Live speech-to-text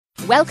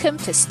Welcome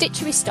to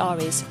Stitchery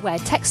Stories, where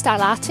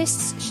textile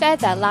artists share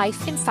their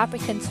life in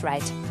fabric and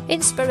thread,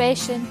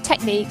 inspiration,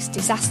 techniques,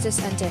 disasters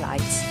and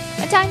delights.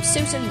 And I'm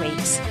Susan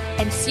Reeks,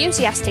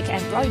 enthusiastic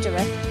embroiderer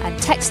and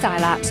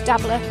textile art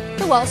dabbler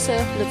who also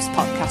loves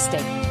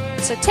podcasting.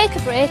 So take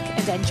a break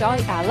and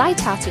enjoy our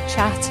light-hearted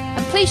chat,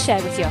 and please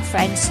share with your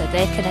friends so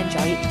they can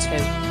enjoy it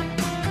too.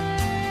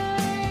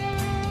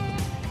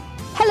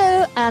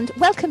 Hello and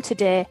welcome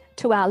today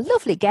to our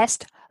lovely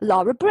guest,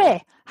 Laura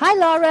Bray. Hi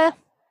Laura.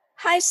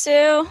 Hi,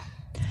 Sue.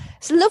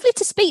 It's lovely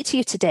to speak to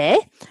you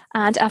today,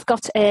 and I've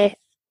got a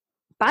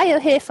bio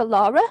here for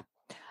Laura.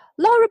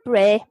 Laura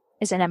Bray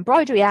is an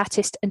embroidery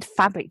artist and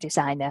fabric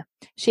designer.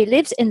 She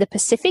lives in the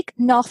Pacific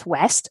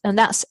Northwest, and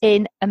that's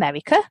in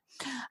America,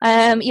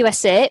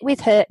 USA,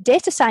 with her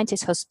data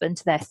scientist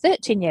husband, their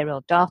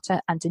 13-year-old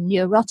daughter, and a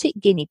neurotic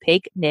guinea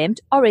pig named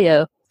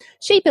Oreo.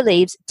 She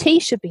believes tea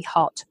should be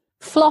hot,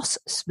 floss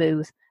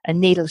smooth,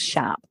 and needles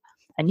sharp.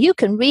 And you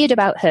can read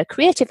about her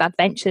creative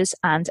adventures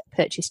and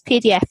purchase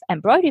PDF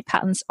embroidery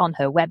patterns on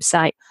her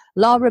website,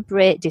 Laura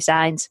Bray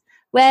Designs,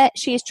 where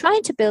she is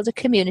trying to build a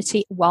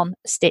community one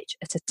stitch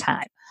at a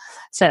time.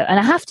 And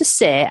I have to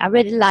say, I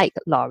really like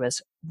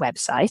Laura's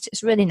website.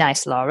 It's really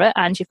nice, Laura,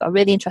 and you've got a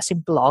really interesting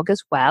blog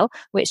as well,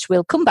 which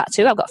we'll come back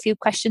to. I've got a few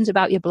questions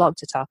about your blog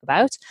to talk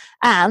about,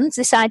 and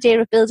this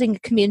idea of building a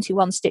community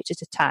one stitch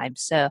at a time.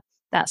 So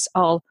that's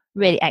all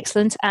really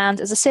excellent.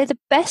 And as I say, the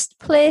best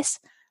place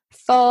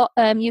for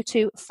you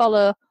to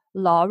follow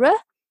Laura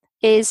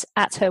is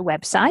at her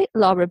website,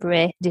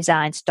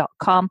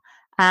 laurabraydesigns.com,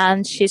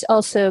 and she's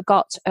also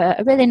got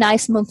a really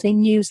nice monthly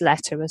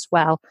newsletter as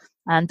well,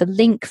 and the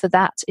link for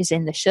that is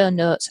in the show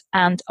notes,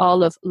 and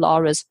all of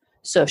Laura's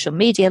social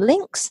media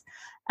links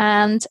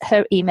and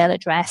her email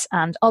address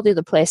and all the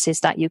other places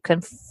that you can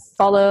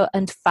follow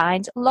and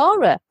find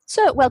Laura.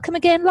 So welcome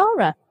again,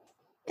 Laura.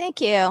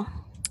 Thank you.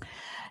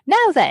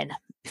 Now then,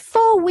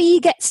 before we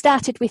get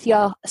started with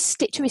your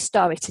Stitchery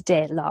story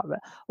today, Laura,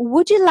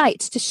 would you like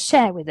to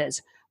share with us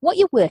what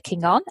you're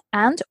working on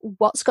and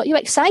what's got you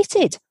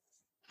excited?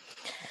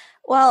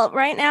 Well,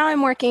 right now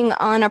I'm working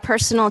on a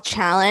personal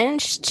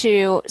challenge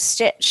to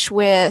stitch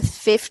with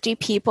 50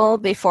 people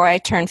before I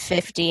turn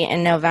 50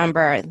 in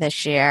November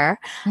this year.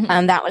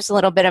 That was a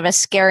little bit of a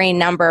scary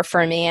number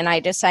for me, and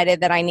I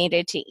decided that I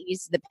needed to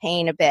ease the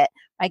pain a bit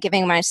by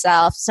giving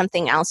myself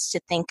something else to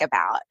think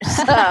about.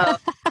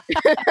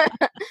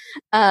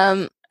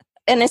 So,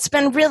 and it's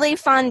been really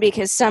fun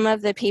because some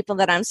of the people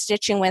that I'm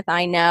stitching with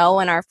I know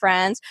and are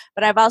friends,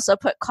 but I've also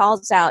put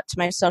calls out to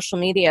my social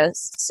media.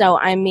 So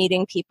I'm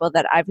meeting people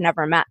that I've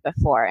never met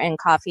before in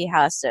coffee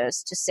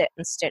houses to sit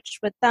and stitch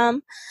with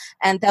them.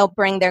 And they'll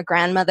bring their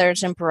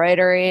grandmother's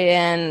embroidery,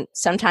 and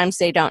sometimes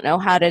they don't know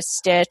how to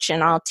stitch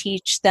and I'll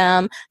teach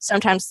them.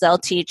 Sometimes they'll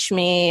teach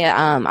me.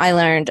 I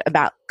learned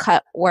about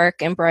cut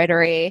work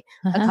embroidery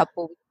a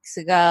couple weeks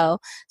ago.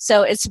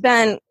 So it's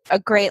been a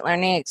great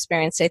learning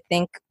experience. I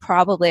think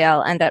probably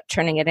I'll end up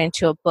turning it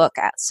into a book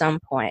at some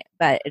point,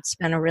 but it's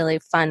been a really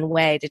fun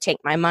way to take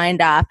my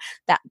mind off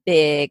that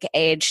big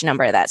age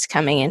number that's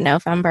coming in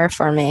November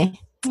for me.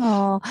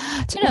 Oh,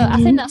 do you know,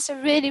 I think that's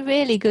a really,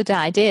 really good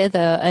idea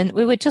though. And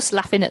we were just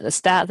laughing at the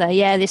start there.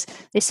 Yeah, this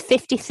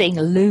 50 thing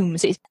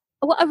looms.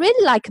 What I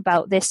really like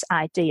about this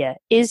idea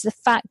is the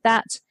fact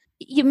that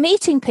you're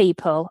meeting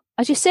people,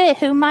 as you say,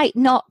 who might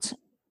not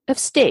have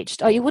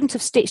stitched, or you wouldn't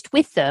have stitched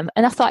with them.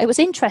 And I thought it was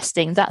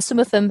interesting that some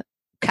of them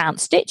can't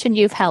stitch and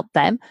you've helped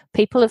them.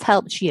 People have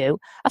helped you.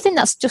 I think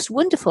that's just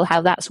wonderful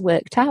how that's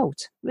worked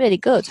out. Really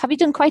good. Have you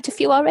done quite a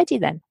few already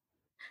then?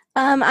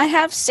 I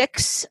have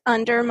 6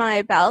 under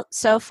my belt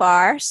so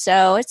far.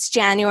 So it's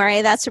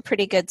January. That's a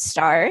pretty good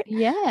start.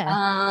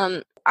 Yeah.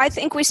 I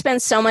think we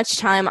spend so much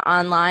time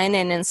online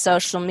and in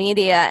social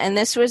media, and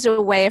this was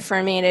a way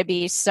for me to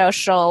be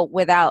social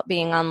without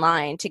being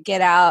online, to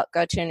get out,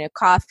 go to a new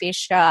coffee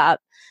shop,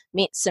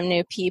 meet some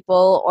new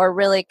people, or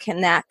really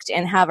connect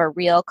and have a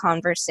real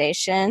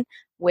conversation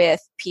with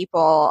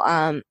people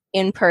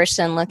in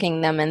person,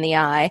 looking them in the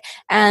eye.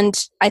 And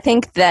I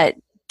think that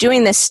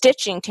doing the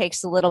stitching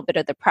takes a little bit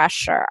of the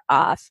pressure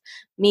off.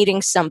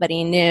 Meeting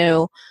somebody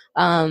new,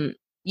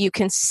 you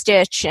can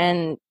stitch,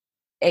 and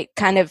it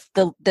kind of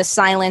the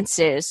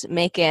silences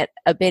make it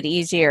a bit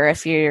easier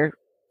if you're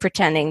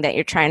pretending that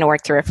you're trying to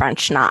work through a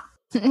French knot.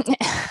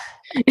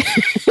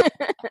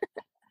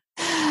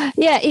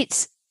 Yeah,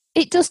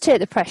 it does take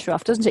the pressure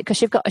off, doesn't it?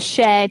 Because you've got a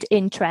shared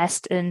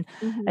interest and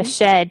a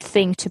shared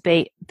thing to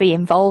be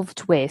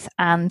involved with,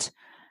 and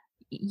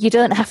you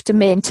don't have to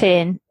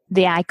maintain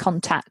the eye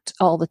contact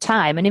all the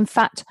time. And in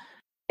fact,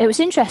 it was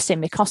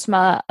interesting because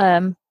my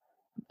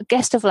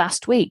guest of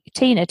last week,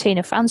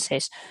 Tina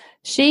Francis,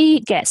 she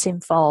gets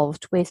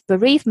involved with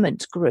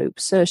bereavement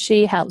groups. So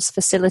she helps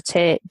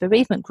facilitate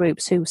bereavement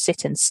groups who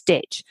sit and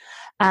stitch.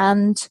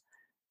 And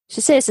she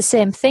says the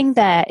same thing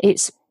there.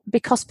 It's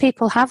because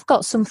people have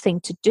got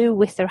something to do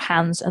with their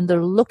hands and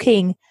they're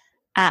looking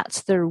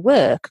at their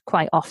work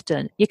quite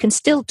often. You can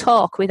still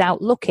talk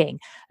without looking.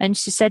 And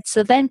she said,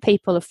 so then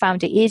people have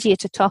found it easier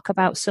to talk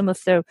about some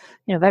of their,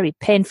 very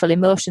painful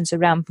emotions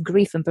around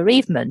grief and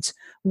bereavement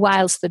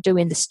whilst they're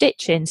doing the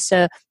stitching.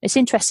 So it's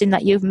interesting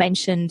that you've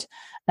mentioned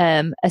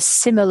a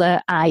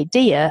similar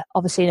idea,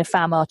 obviously in a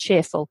far more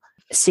cheerful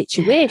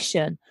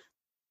situation.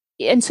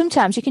 And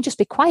sometimes you can just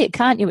be quiet,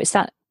 can't you? It's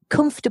that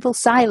comfortable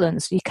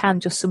silence. You can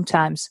just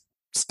sometimes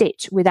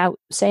stitch without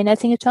saying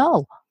anything at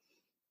all.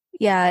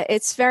 Yeah,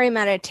 it's very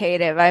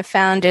meditative. I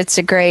found it's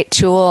a great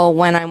tool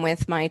when I'm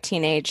with my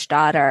teenage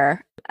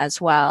daughter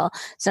as well.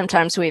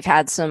 Sometimes we've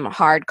had some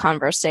hard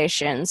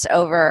conversations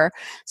over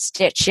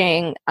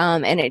stitching,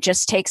 and it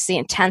just takes the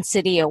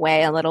intensity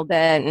away a little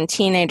bit. And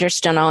teenagers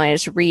don't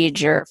always read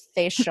your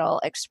facial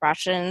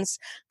expressions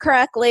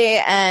correctly.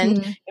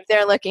 And if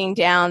they're looking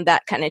down,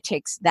 that kind of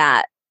takes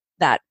that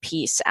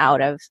piece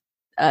out of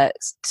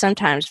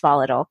sometimes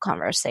volatile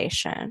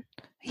conversation.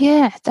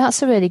 Yeah,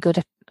 that's a really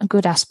good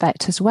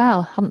aspect as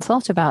well. I haven't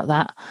thought about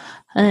that.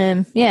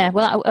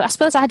 Well, I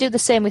suppose I do the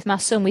same with my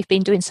son. We've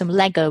been doing some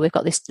Lego. We've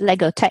got this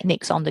Lego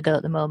Technics on the go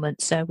at the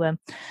moment. So, we're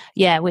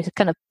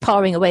kind of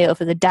poring away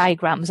over the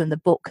diagrams and the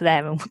book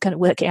there, and we're kind of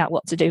working out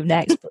what to do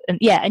next.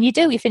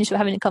 You finish with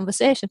having a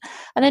conversation.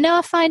 And I know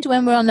I find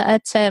when we're on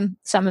at, so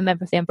I'm a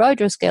member of the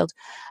Embroiderers Guild,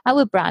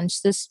 our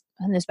branch, there's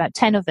about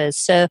 10 of us.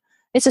 So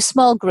it's a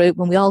small group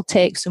when we all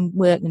take some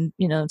work and,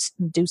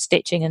 do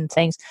stitching and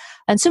things.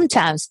 And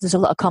sometimes there's a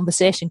lot of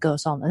conversation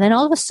goes on. And then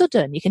all of a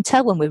sudden you can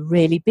tell when we're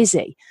really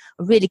busy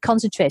or really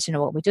concentrating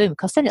on what we're doing,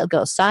 because then it'll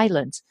go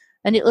silent.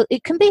 And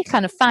it can be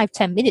kind of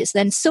 5-10 minutes.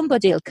 Then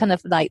somebody will kind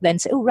of then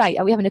say, oh, right,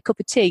 are we having a cup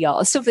of tea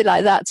or something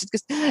like that?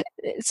 Because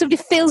somebody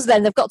feels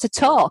then they've got to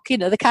talk, they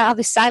can't have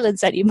this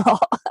silence anymore.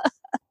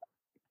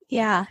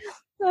 Yeah.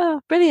 Oh,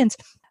 brilliant.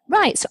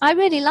 Right. So I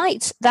really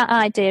liked that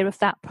idea of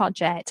that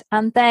project.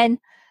 And then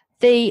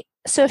the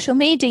social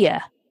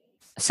media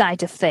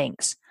side of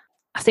things,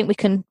 I think we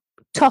can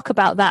talk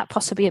about that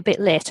possibly a bit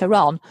later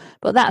on,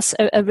 but that's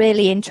a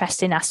really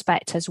interesting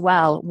aspect as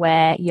well,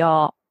 where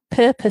you're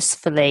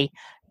purposefully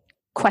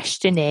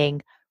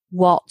questioning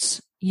what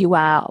you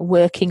are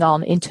working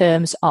on in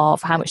terms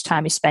of how much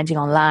time you're spending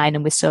online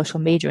and with social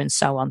media and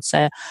so on.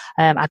 So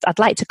I'd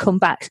like to come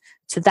back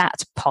to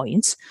that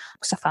point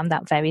because I found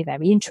that very,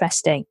 very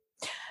interesting.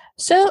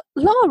 So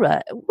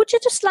Laura, would you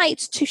just like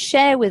to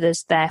share with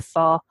us,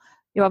 therefore,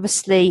 you're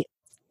obviously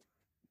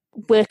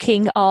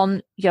working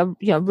on your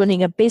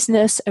running a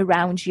business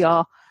around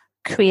your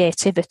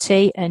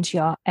creativity and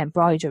your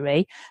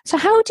embroidery. So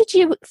how did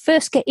you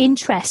first get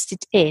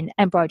interested in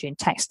embroidery and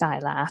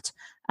textile art?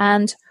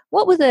 And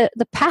what were the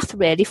path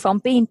really from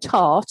being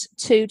taught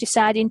to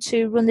deciding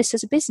to run this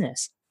as a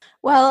business?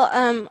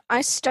 Well,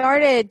 I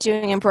started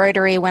doing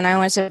embroidery when I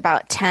was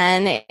about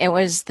 10. It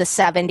was the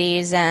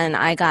 70s, and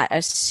I got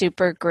a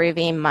super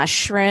groovy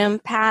mushroom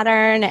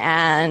pattern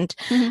and,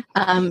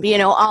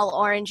 all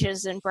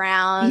oranges and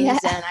browns, and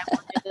I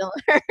wanted to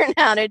learn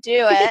how to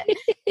do it.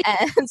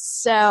 And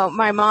so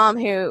my mom,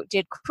 who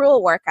did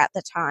crewel work at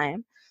the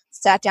time,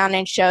 sat down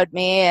and showed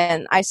me,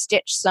 and I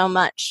stitched so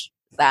much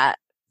that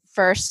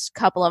first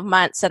couple of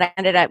months that I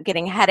ended up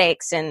getting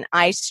headaches and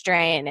eye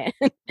strain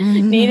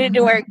and needed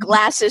to wear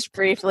glasses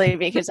briefly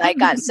because I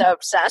got so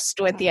obsessed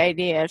with the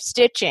idea of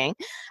stitching.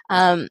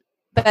 But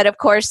of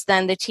course,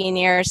 then the teen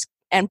years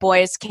and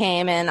boys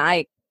came, and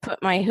I put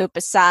my hoop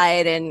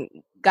aside and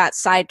got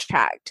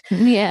sidetracked.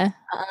 Yeah.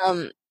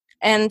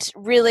 And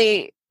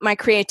really, my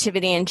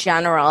creativity in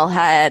general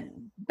had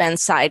been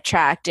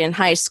sidetracked. In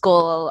high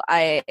school,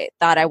 I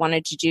thought I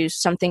wanted to do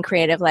something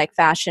creative like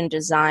fashion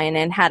design,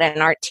 and had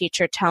an art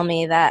teacher tell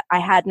me that I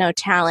had no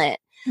talent.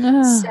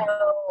 So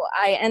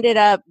I ended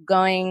up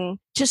going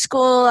to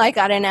school. I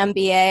got an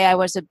MBA. I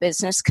was a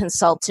business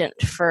consultant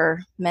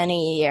for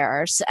many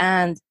years.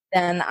 And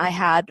then I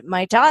had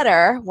my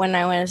daughter when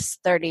I was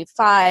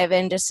 35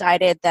 and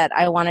decided that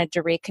I wanted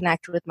to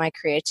reconnect with my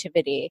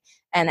creativity.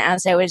 And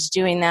as I was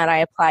doing that, I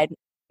applied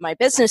my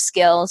business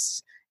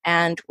skills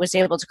and was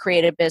able to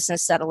create a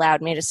business that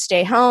allowed me to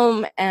stay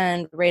home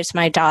and raise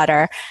my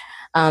daughter,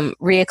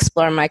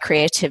 re-explore my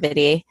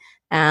creativity,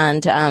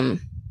 and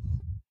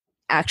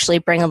actually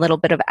bring a little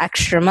bit of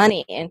extra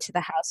money into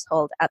the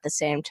household at the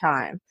same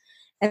time.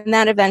 And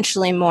that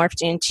eventually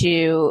morphed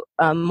into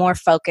more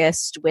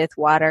focused with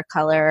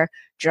watercolor,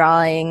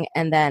 drawing,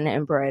 and then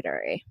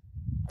embroidery.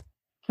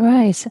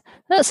 Right.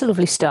 That's a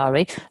lovely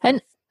story.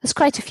 And there's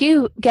quite a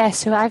few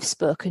guests who I've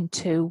spoken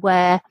to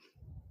where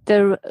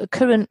their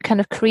current kind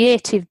of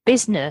creative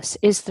business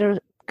is their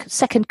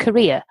second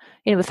career.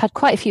 We've had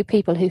quite a few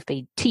people who've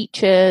been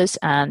teachers,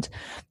 and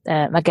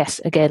I guess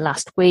again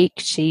last week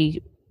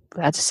she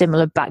had a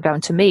similar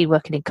background to me,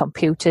 working in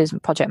computers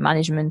and project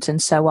management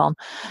and so on.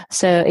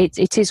 So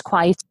it's a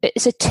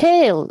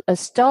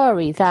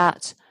story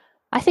that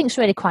I think is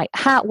really quite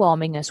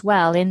heartwarming as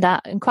well, in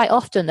that, and quite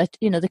often that,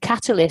 the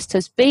catalyst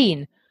has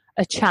been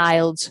a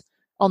child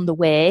on the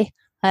way.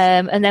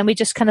 And then we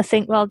just kind of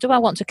think, well, do I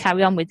want to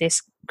carry on with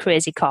this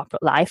crazy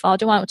corporate life, or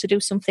do I want to do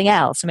something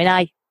else? I mean,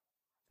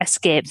 I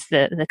escaped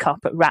the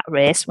corporate rat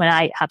race when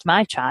I had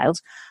my child.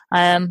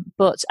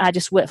 But I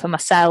just worked for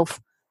myself,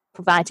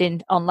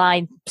 providing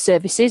online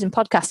services and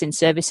podcasting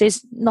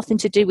services. Nothing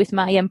to do with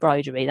my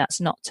embroidery.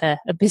 That's not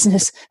a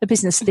business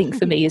thing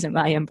for me, isn't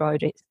my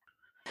embroidery.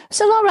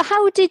 So Laura,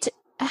 how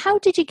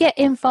did you get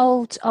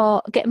involved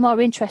or get more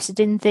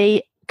interested in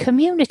the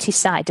community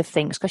side of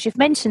things? Because you've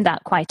mentioned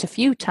that quite a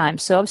few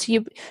times. So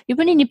obviously you're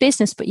running your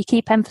business, but you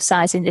keep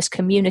emphasizing this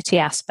community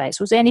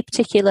aspect. Was there any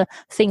particular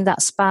thing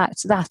that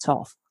sparked that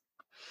off?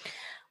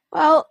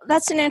 Well,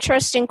 that's an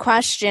interesting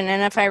question.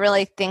 And if I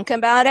really think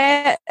about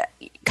it,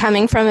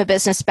 coming from a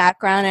business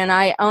background, and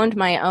I owned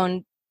my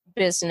own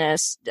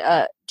business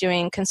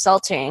doing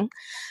consulting,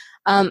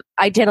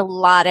 I did a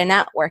lot of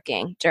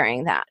networking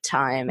during that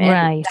time.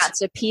 And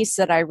that's a piece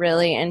that I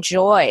really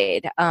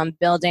enjoyed,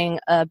 building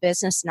a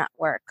business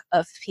network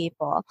of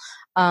people.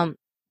 And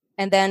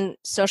then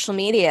social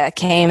media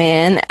came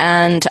in,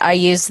 and I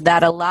used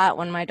that a lot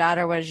when my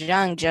daughter was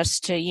young,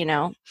 just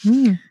to,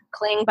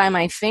 cling by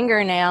my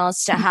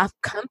fingernails to have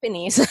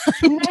companies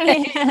to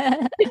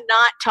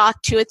not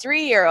talk to a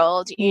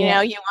 3-year-old. You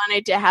know, you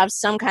wanted to have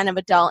some kind of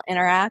adult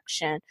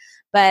interaction.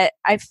 But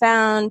I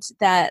found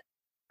that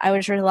I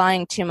was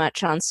relying too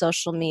much on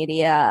social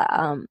media.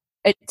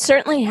 It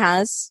certainly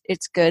has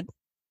its good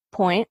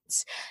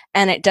points,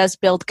 and it does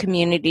build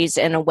communities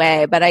in a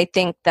way, but I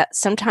think that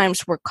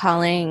sometimes we're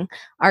calling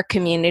our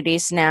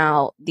communities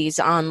now these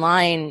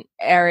online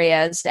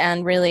areas,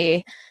 and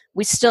really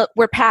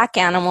we're pack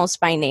animals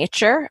by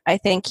nature. I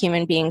think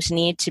human beings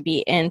need to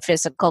be in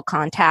physical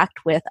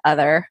contact with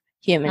other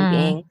human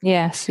beings.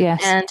 Yes.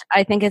 And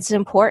I think it's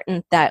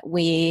important that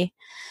we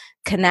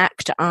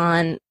connect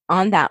on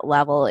that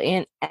level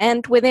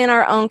and within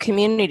our own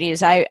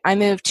communities. I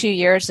moved 2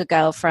 years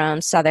ago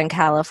from Southern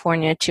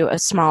California to a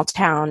small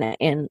town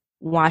in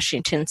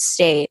Washington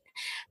State,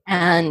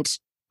 and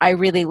I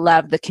really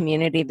love the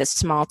community, the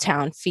small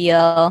town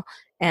feel,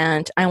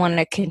 and I want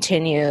to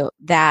continue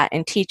that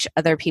and teach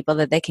other people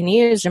that they can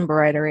use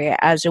embroidery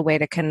as a way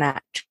to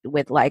connect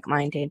with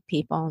like-minded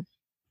people.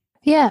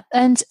 Yeah,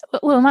 and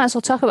we might as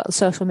well talk about the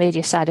social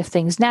media side of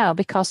things now,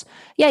 because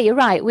you're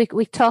right.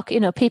 We talk,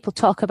 people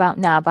talk about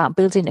now about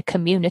building a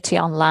community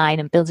online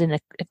and building a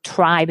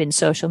tribe in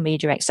social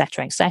media,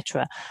 etc.,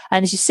 etc.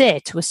 And as you say,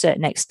 to a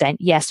certain extent,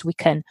 yes, we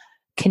can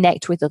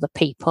connect with other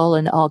people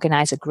and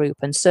organize a group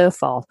and so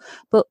forth.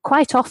 But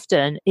quite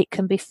often it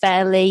can be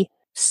fairly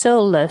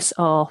soulless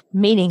or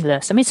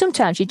meaningless. I mean,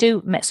 sometimes you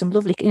do met some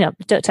lovely,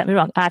 don't take me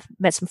wrong, I've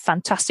met some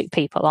fantastic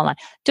people online.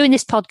 Doing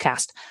this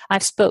podcast,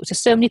 I've spoke to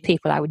so many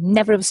people I would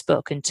never have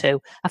spoken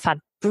to. I've had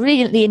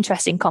brilliantly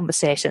interesting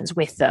conversations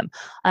with them,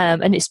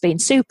 and it's been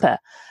super.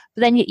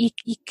 But then you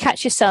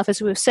catch yourself,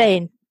 as we were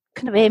saying,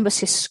 kind of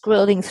aimlessly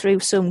scrolling through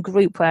some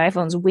group where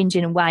everyone's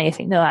whinging and whining. You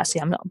think, no, actually,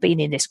 I'm not being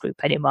in this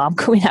group anymore. I'm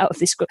going out of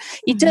this group.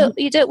 You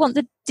don't want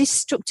the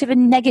destructive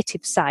and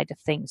negative side of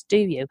things, do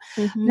you?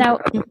 Mm-hmm. Now,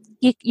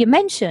 you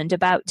mentioned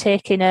about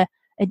taking a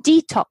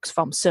detox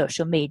from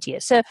social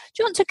media. So do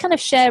you want to kind of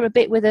share a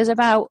bit with us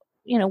about,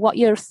 what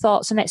your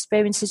thoughts and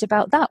experiences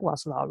about that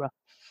was, Laura?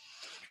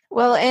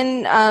 Well,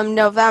 in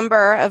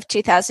November of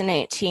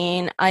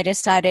 2018, I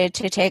decided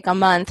to take a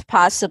month.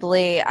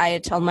 Possibly, I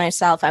had told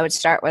myself I would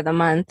start with a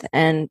month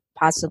and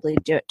possibly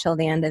do it till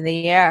the end of the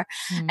year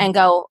and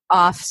go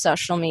off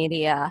social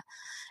media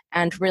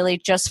and really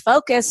just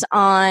focus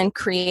on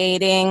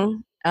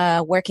creating,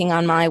 working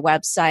on my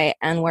website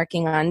and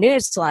working on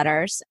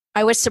newsletters.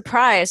 I was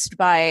surprised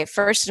by,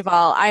 first of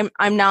all,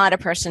 I'm not a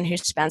person who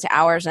spends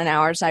hours and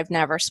hours. I've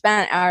never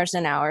spent hours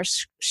and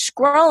hours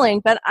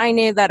scrolling, but I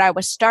knew that I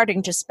was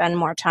starting to spend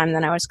more time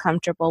than I was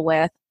comfortable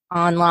with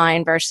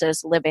online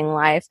versus living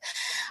life.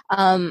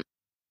 And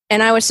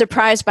I was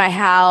surprised by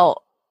how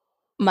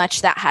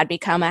much that had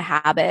become a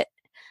habit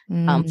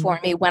for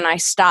me when I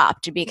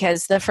stopped,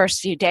 because the first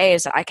few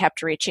days I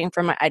kept reaching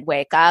I'd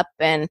wake up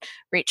and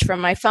reach for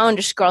my phone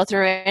to scroll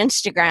through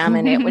Instagram,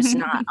 and it was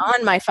not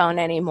on my phone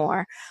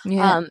anymore.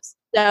 Yeah.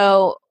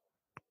 So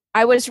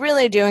I was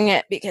really doing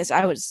it because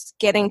I was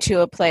getting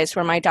to a place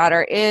where my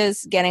daughter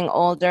is getting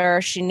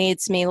older. She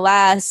needs me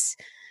less.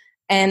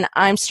 And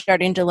I'm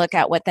starting to look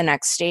at what the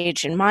next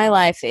stage in my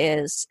life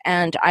is.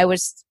 And I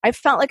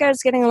felt like I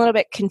was getting a little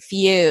bit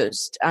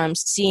confused,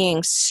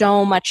 seeing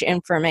so much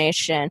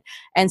information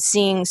and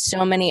seeing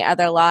so many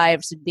other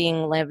lives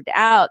being lived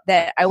out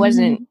that I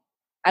wasn't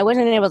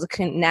able to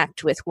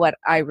connect with what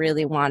I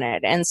really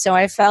wanted. And so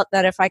I felt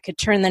that if I could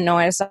turn the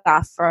noise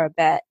off for a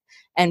bit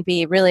and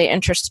be really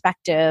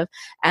introspective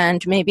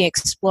and maybe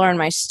explore in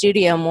my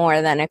studio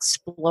more than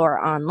explore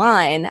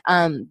online,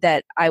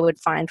 that I would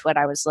find what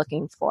I was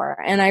looking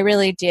for. And I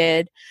really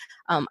did.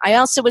 I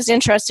also was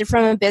interested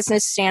from a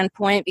business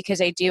standpoint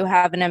because I do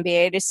have an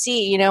MBA to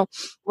see,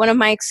 one of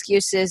my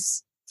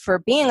excuses for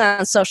being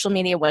on social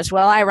media was,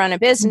 well, I run a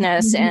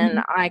business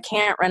and I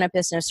can't run a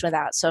business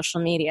without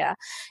social media.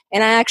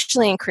 And I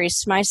actually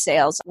increased my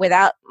sales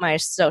without my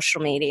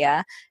social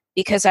media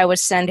because I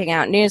was sending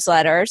out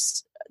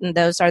newsletters. And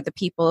those are the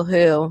people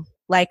who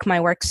like my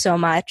work so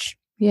much.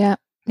 Yeah.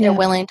 they're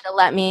willing to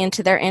let me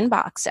into their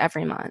inbox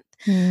every month.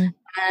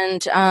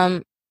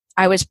 And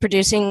I was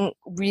producing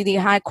really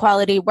high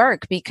quality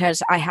work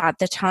because I had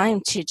the time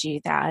to do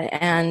that.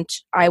 And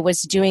I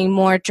was doing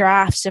more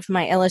drafts of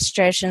my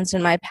illustrations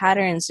and my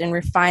patterns and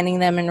refining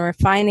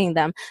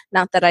them.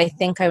 Not that I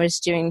think I was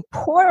doing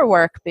poor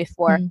work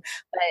before,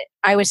 but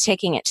I was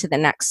taking it to the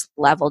next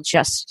level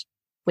just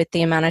with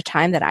the amount of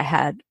time that I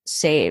had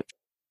saved.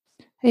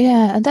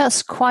 Yeah, and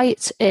that's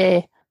quite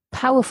a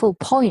powerful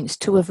point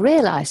to have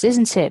realised,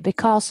 isn't it?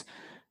 Because,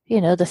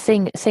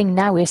 the thing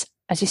now is,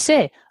 as you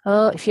say,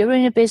 if you're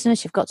in a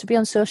business, you've got to be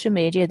on social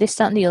media, this,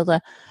 that, and the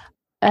other.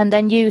 And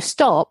then you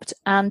stopped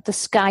and the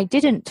sky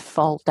didn't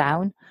fall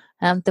down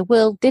and the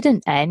world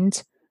didn't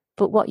end.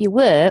 But what you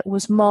were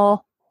was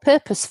more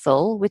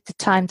purposeful with the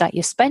time that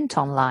you spent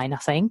online, I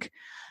think,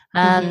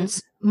 and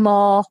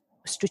more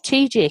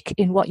strategic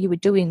in what you were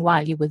doing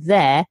while you were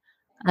there.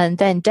 And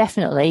then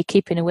definitely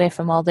keeping away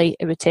from all the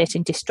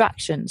irritating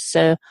distractions.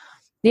 So,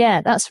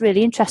 yeah, that's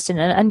really interesting.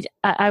 And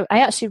I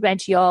actually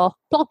read your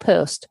blog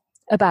post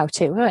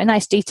about it, a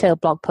nice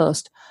detailed blog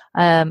post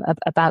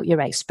about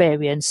your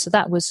experience. So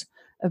that was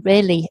a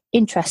really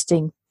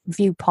interesting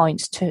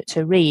viewpoint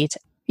to read.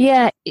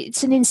 Yeah,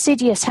 it's an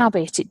insidious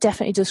habit. It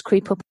definitely does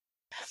creep up.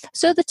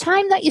 So the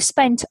time that you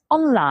spent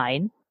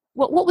online,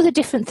 what were the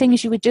different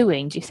things you were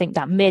doing, do you think,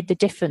 that made the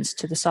difference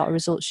to the sort of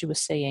results you were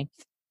seeing?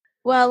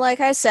 Well, like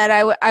I said,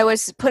 I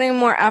was putting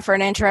more effort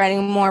into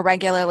writing more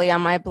regularly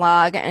on my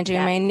blog and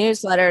doing my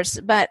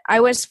newsletters, but I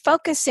was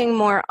focusing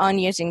more on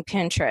using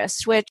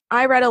Pinterest, which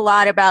I read a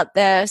lot about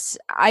this.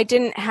 I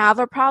didn't have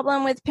a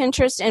problem with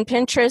Pinterest, and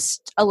Pinterest,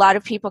 a lot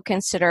of people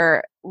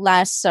consider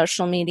less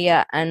social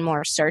media and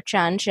more search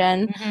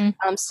engine,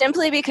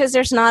 simply because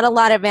there's not a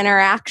lot of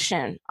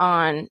interaction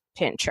on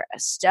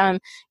Pinterest.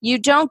 You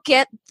don't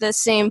get the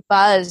same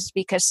buzz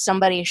because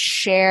somebody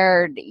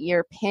shared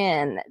your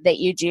pin that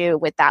you do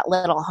with that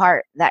little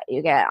heart that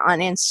you get on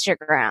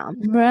Instagram.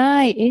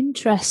 Right.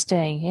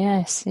 Interesting.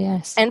 Yes.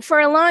 And for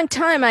a long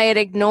time, I had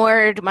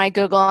ignored my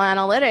Google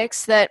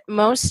Analytics that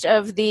most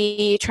of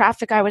the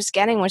traffic I was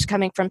getting was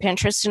coming from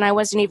Pinterest, and I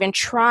wasn't even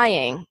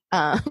trying.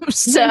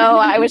 So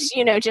I was,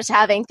 just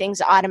having things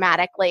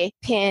automatically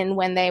pin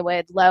when they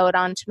would load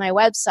onto my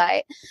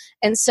website.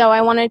 And so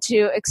I wanted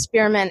to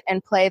experiment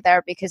and play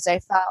there because I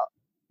felt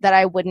that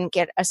I wouldn't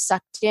get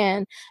sucked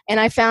in. And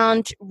I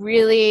found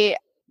really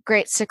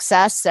great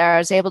success there. I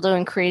was able to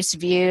increase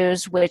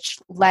views, which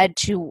led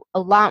to a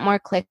lot more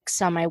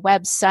clicks on my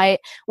website,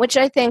 which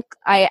I think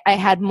I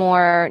had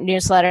more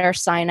newsletter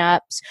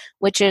signups,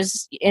 which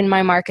is in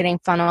my marketing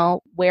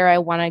funnel where I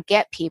want to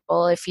get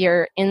people. If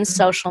you're in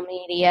social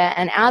media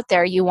and out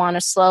there, you want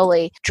to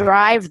slowly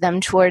drive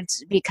them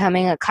towards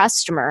becoming a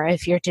customer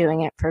if you're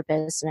doing it for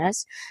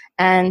business.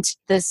 And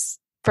this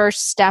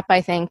first step,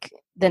 I think,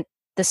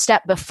 the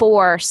step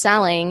before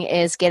selling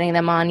is getting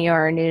them on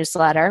your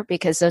newsletter,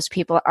 because those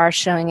people are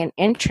showing an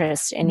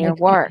interest in your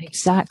work.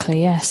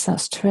 Exactly. Yes,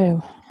 that's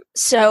true.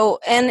 So,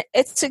 and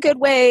it's a good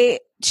way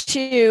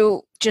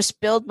to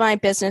just build my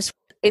business.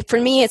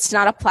 For me, it's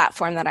not a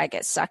platform that I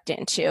get sucked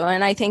into.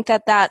 And I think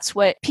that that's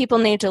what people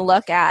need to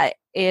look at,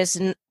 is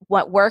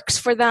what works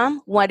for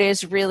them, what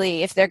is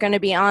really, if they're going to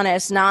be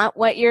honest, not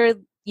what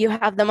you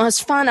have the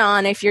most fun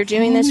on. If you're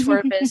doing this for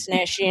a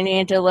business, you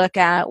need to look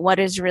at what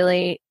is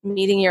really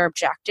meeting your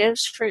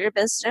objectives for your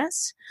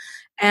business.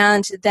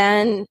 And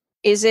then,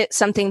 is it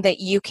something that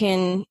you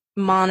can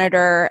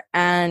monitor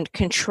and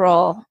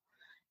control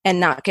and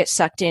not get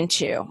sucked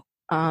into?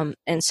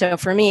 And so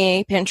for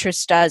me,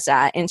 Pinterest does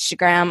that.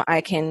 Instagram,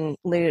 I can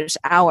lose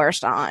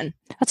hours on.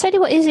 I'll tell you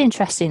what is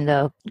interesting,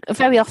 though.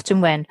 Very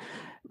often when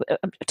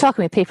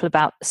talking with people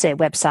about, say,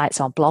 websites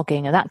or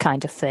blogging and that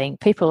kind of thing,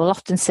 people will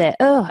often say,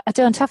 "Oh, I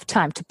don't have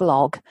time to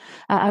blog.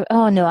 I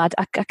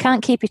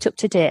can't keep it up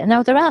to date." And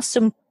now there are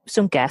some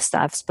guests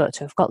that I've spoken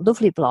to have got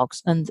lovely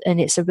blogs, and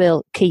it's a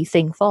real key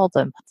thing for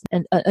them.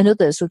 And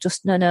others will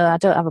just, no, I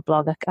don't have a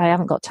blog. I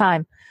haven't got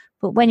time.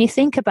 But when you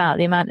think about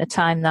the amount of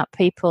time that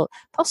people,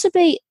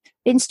 possibly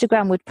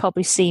Instagram would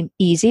probably seem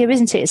easier,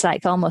 isn't it? It's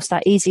like almost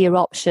that easier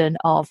option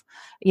of,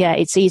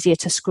 it's easier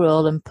to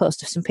scroll and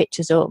post some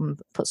pictures up and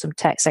put some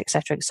text,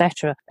 etc.,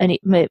 etc. And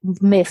it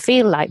may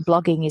feel like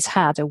blogging is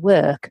harder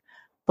work,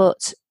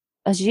 but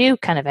as you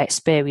kind of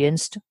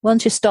experienced,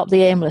 once you stop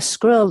the aimless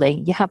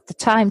scrolling, you have the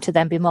time to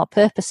then be more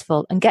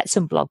purposeful and get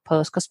some blog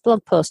posts, because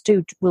blog posts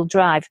will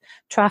drive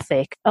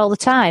traffic all the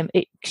time.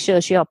 It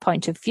shows your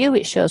point of view.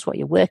 It shows what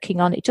you're working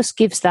on. It just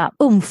gives that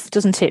oomph,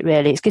 doesn't it,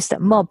 really? It gives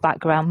that more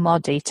background, more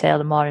detail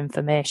and more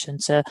information.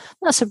 So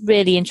that's a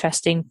really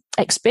interesting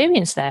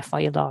experience there for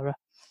you, Laura.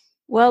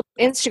 Well,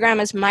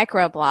 Instagram is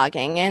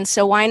microblogging, and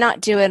so why not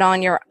do it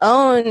on your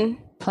own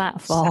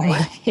platform?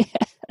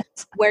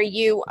 Where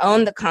you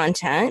own the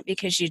content,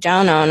 because you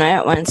don't own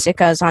it once it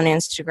goes on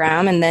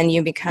Instagram, and then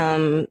you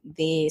become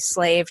the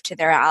slave to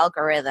their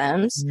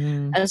algorithms,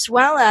 as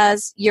well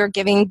as you're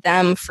giving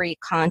them free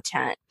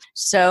content.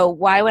 So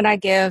why would I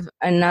give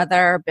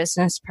another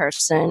business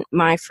person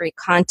my free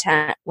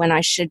content when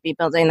I should be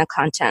building the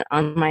content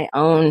on my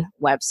own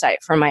website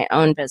for my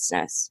own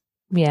business?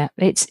 Yeah,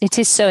 it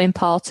is so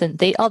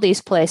important. All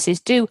these places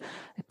do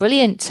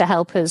brilliant to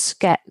help us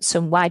get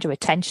some wider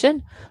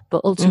attention, but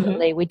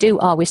ultimately we do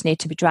always need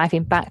to be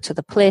driving back to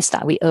the place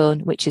that we own,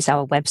 which is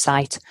our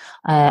website,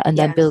 and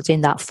then building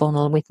that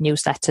funnel with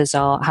newsletters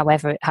or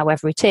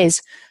however it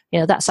is.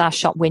 That's our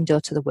shop window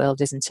to the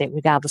world, isn't it?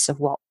 Regardless of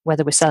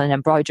whether we're selling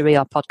embroidery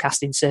or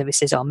podcasting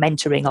services or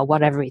mentoring or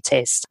whatever it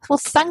is. Well,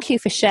 thank you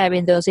for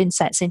sharing those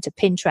insights into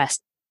Pinterest.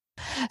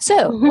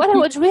 So what I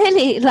would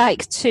really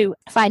like to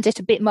find out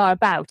a bit more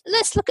about,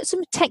 let's look at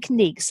some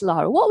techniques,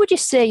 Laura. What would you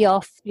say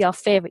your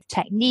favourite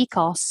technique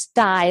or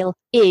style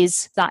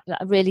is that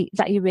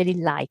you really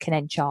like and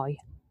enjoy?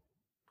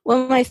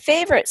 Well, my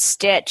favorite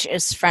stitch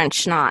is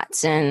French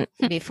knots. And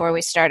before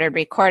we started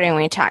recording,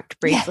 we talked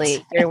briefly.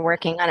 Yes. You're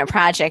working on a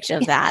project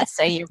of that.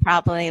 So you're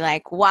probably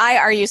like, why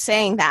are you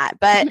saying that?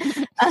 But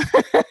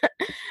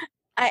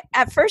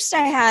at first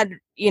I had,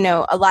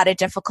 a lot of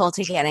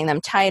difficulty getting them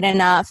tight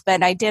enough.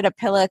 But I did a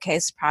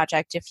pillowcase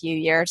project a few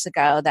years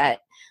ago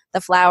that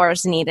the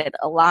flowers needed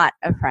a lot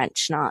of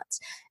French knots.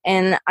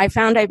 And I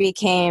found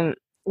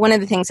one of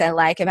the things I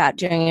like about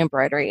doing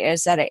embroidery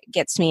is that it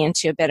gets me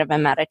into a bit of a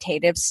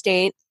meditative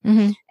state.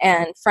 Mm-hmm.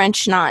 And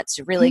French knots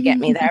really get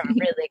me there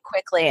really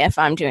quickly if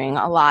I'm doing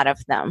a lot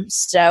of them.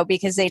 So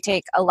because they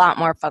take a lot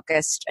more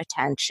focused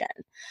attention.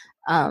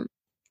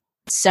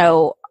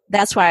 So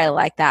that's why I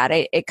like that.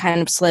 It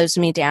kind of slows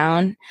me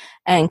down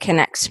and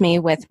connects me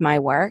with my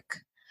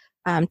work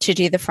to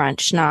do the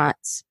French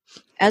knots.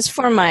 As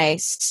for my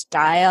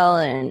style,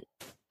 and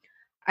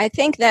I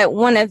think that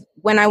when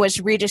I was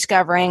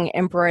rediscovering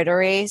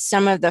embroidery,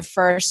 some of the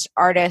first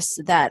artists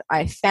that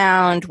I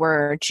found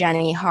were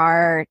Jenny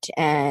Hart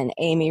and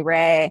Amy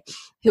Ray,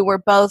 who were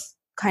both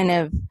kind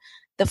of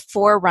the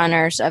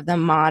forerunners of the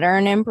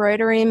modern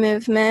embroidery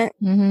movement.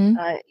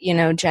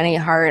 Mm-hmm. Jenny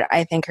Hart,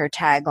 I think her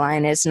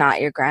tagline is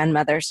 "Not your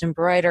grandmother's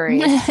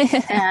embroidery."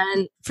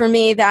 And for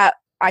me, that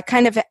I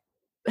kind of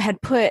had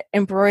put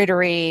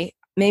embroidery,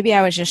 maybe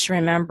I was just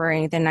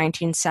remembering the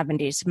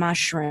 1970s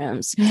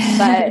mushrooms,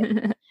 but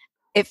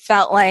it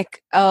felt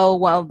like,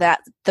 that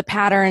the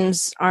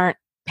patterns aren't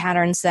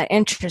patterns that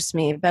interest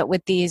me. But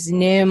with these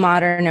new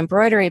modern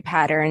embroidery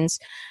patterns,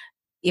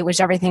 it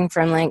was everything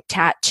from like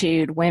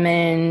tattooed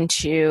women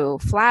to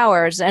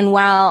flowers. And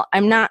while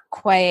I'm not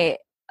quite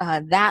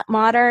that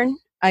modern,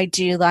 I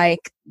do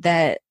like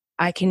that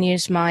I can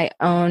use my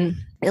own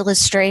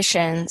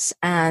illustrations,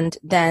 and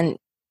then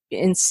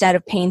instead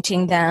of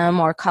painting them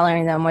or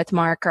coloring them with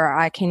marker,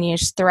 I can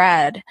use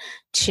thread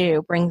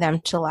to bring them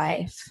to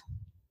life.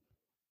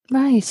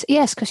 Right.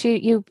 Yes, because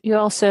you're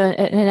also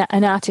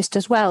an artist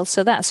as well.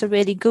 So that's a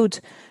really good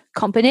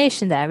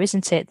combination there,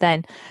 isn't it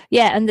then?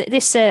 Yeah, and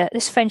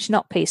this French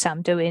knot piece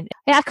I'm doing,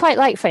 I quite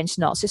like French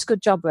knots. It's a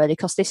good job really,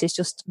 because this is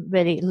just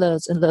really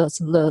loads and loads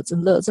and loads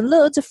and loads and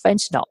loads of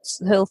French knots.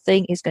 The whole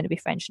thing is going to be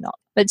French knot,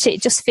 but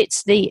it just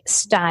fits the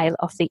style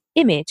of the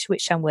image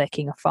which I'm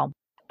working from.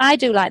 I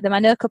do like them. I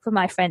know a couple of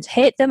my friends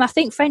hate them. I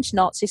think French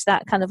knots is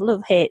that kind of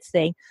love-hate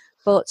thing,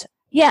 but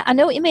yeah, I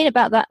know what you mean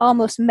about that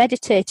almost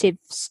meditative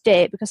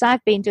state, because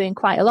I've been doing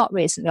quite a lot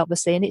recently,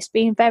 obviously, and it's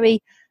been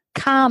very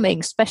calming,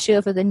 especially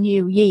over the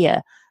new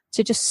year,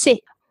 to just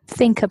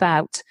think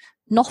about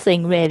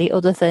nothing really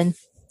other than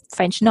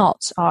French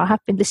knots. Or I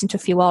have been listening to a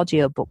few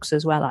audio books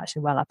as well,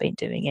 actually, while I've been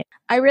doing it.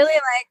 I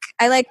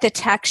like the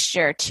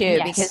texture too,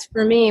 because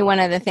for me, one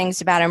of the things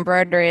about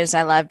embroidery is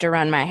I love to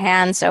run my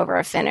hands over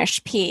a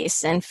finished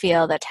piece and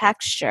feel the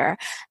texture.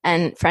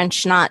 And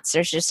French knots,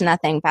 there's just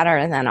nothing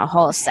better than a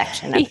whole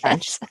section of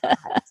French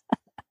knots.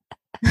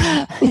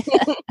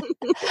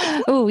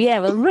 Oh yeah,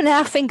 we'll run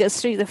our fingers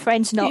through the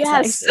French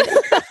knots. Yes.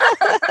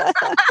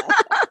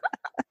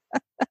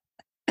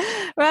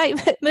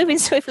 Right, moving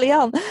swiftly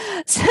on.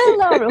 So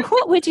Laura,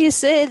 what would you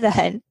say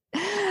then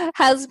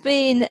has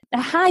been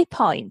a high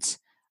point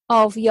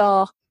of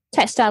your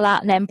textile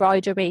art and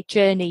embroidery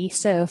journey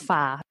so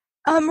far?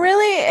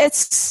 Really,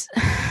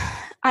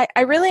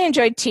 I really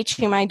enjoyed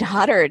teaching my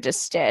daughter to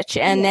stitch,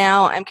 and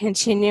now I'm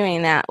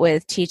continuing that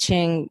with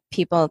teaching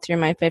people through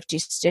my 50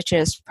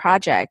 Stitches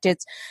project.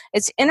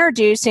 It's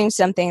introducing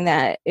something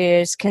that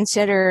is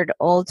considered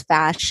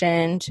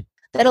old-fashioned,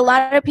 that a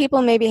lot of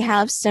people maybe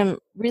have some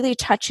really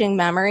touching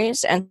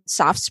memories and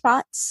soft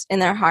spots in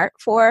their heart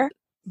for,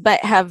 but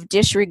have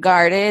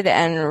disregarded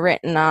and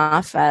written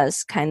off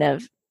as kind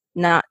of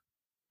not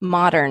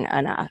modern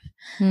enough.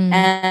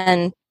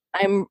 And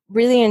I'm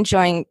really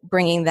enjoying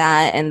bringing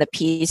that and the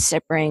peace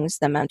it brings,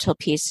 the mental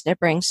peace it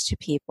brings to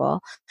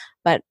people.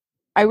 But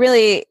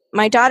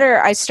my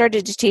daughter, I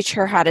started to teach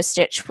her how to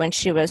stitch when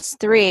she was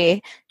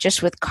 3,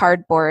 just with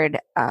cardboard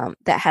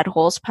that had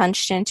holes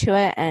punched into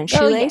it and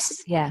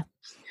shoelaces. Yeah.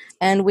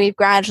 And we've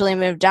gradually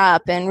moved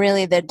up. And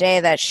really the day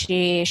that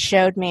she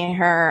showed me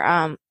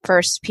her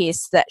first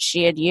piece that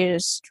she had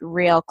used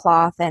real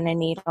cloth and a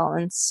needle,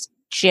 and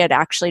she had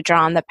actually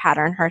drawn the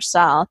pattern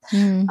herself,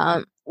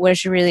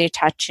 was really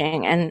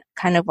touching and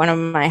kind of one of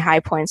my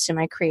high points in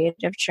my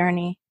creative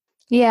journey.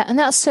 Yeah, and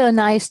that's so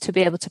nice to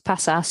be able to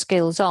pass our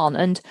skills on.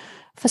 And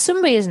for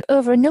some reason,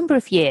 over a number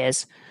of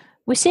years,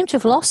 we seem to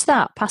have lost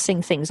that,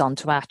 passing things on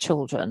to our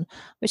children,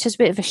 which is a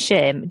bit of a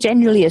shame.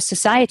 Generally, as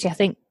society, I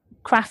think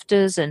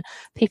crafters and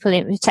people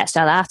in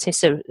textile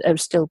artists are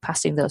still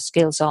passing those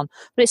skills on.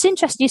 But it's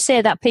interesting you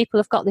say that people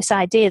have got this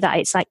idea that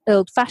it's like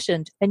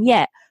old-fashioned, and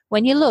yet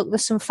when you look,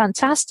 there's some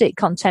fantastic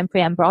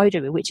contemporary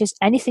embroidery, which is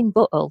anything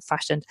but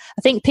old-fashioned.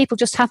 I think people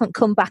just haven't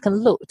come back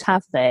and looked,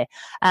 have they?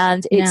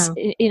 And it's,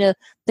 the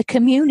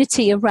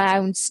community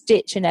around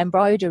stitch and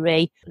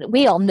embroidery,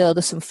 we all know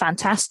there's some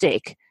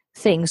fantastic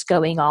things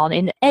going on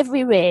in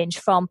every range,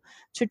 from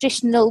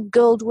traditional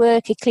gold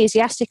work,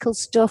 ecclesiastical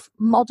stuff,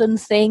 modern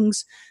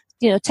things,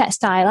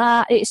 textile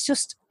art. It's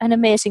just an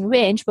amazing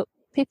range, but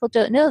people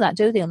don't know that,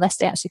 do they, unless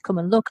they actually come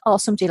and look, or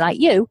somebody like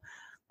you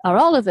or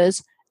all of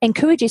us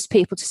encourages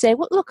people to say,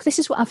 well, look, this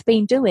is what I've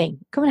been doing.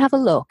 Come and have a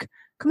look.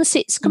 Come and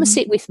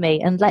sit with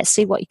me, and let's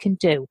see what you can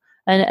do.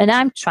 And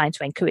I'm trying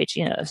to encourage,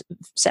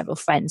 several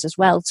friends as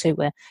well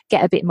to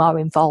get a bit more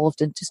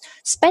involved and just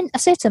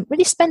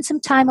really spend some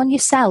time on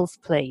yourself,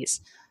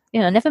 please.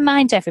 Never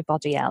mind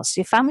everybody else.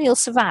 Your family will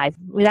survive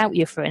without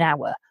you for an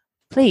hour.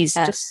 Please,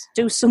 just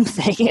do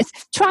something.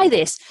 Try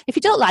this. If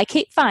you don't like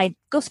it, fine.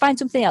 Go find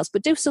something else,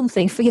 but do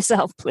something for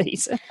yourself,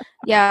 please.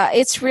 Yeah,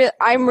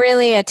 I'm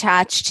really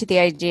attached to the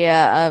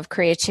idea of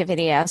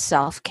creativity as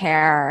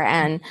self-care.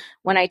 And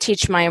when I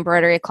teach my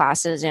embroidery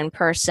classes in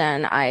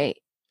person, I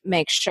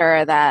make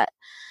sure that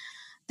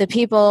the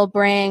people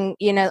bring,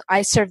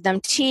 I serve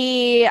them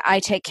tea, I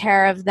take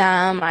care of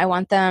them. I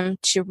want them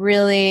to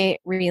really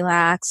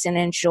relax and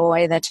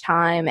enjoy the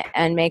time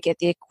and make it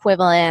the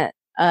equivalent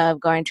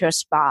of going to a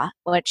spa,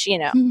 which,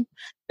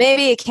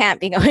 maybe it can't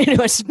be going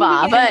to a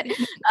spa, but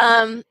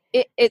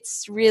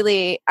it's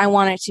really, I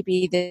want it to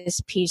be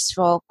this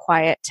peaceful,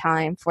 quiet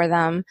time for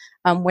them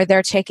where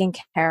they're taken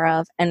care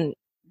of, and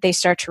they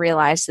start to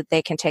realize that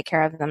they can take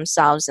care of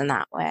themselves in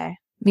that way.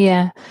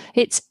 Yeah,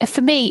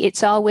 for me,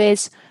 it's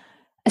always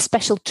a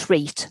special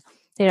treat.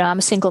 I'm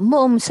a single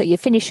mum, so you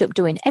finish up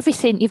doing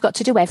everything. You've got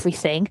to do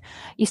everything.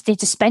 You need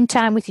to spend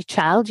time with your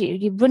child.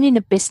 You're running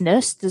a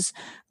business. There's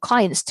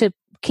clients to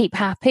keep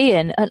happy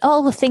and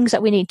all the things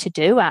that we need to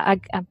do. I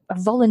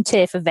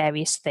volunteer for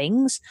various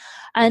things.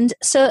 And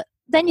so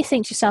then you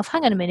think to yourself,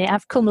 hang on a minute,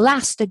 I've come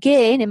last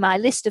again in my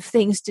list of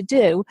things to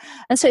do.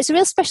 And so it's a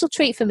real special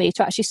treat for me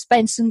to actually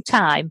spend some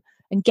time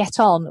and get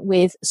on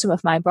with some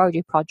of my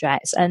embroidery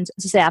projects. And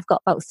as I say, I've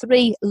got about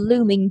 3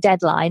 looming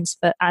deadlines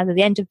for either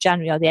the end of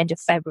January or the end of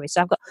February. So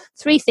I've got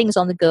 3 things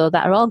on the go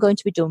that are all going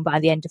to be done by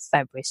the end of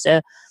February.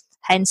 So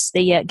hence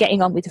the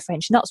getting on with the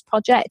French knots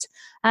project.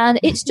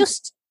 And it's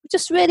just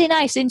really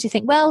nice, isn't it? You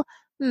think, well,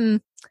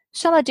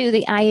 shall I do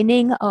the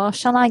ironing or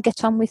shall I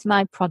get on with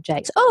my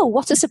projects? Oh,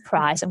 what a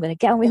surprise. I'm going to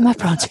get on with my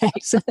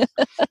projects.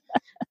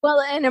 Well,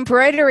 and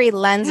embroidery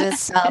lends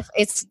itself.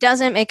 It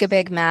doesn't make a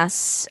big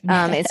mess.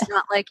 It's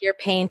not like you're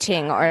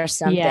painting or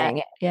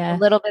something. Yeah. A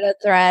little bit of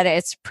thread.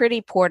 It's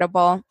pretty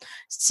portable.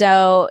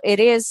 So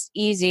it is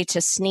easy to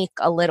sneak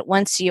a little.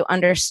 Once you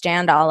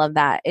understand all of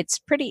that, it's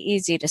pretty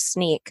easy to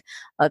sneak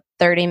a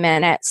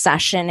 30-minute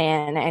session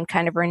in and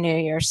kind of renew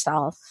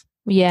yourself.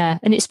 Yeah,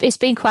 and it's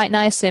been quite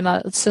nice.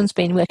 My son's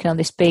been working on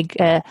this big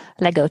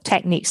Lego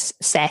Technics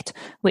set,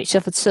 which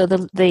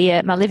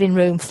my living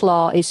room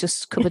floor is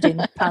just covered in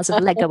piles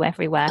of Lego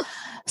everywhere.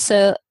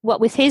 So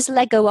what with his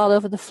Lego all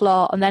over the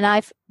floor, and then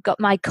I've got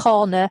my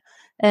corner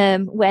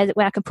where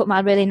I can put my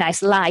really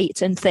nice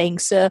light and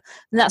things. So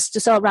that's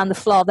just all around the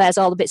floor. There's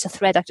all the bits of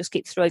thread I just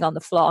keep throwing on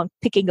the floor and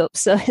picking up.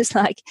 So it's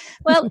like,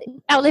 well,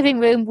 our living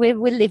room, we're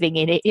living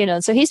in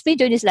it, So he's been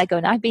doing his Lego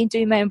and I've been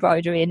doing my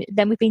embroidery, and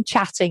then we've been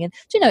chatting, and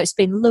it's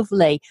been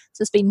lovely.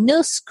 So there's been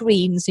no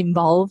screens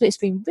involved. It's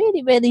been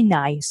really, really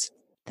nice.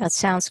 That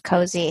sounds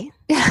cozy.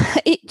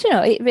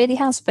 It really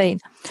has been.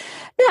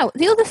 Now,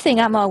 the other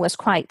thing I'm always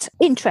quite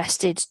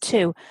interested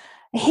to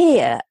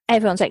hear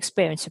everyone's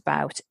experience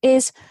about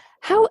is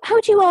how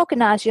do you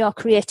organise your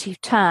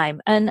creative time,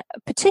 and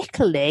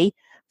particularly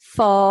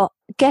for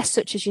guests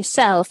such as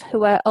yourself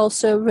who are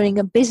also running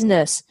a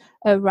business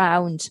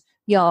around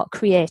your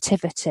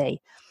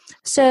creativity?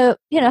 So,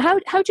 how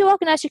do you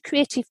organise your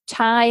creative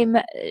time?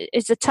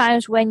 Is there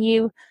times when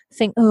you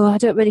think, oh, I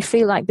don't really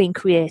feel like being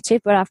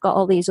creative, but I've got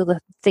all these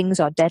other things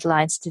or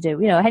deadlines to do?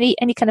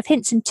 Any kind of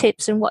hints and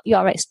tips and what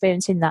your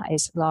experience in that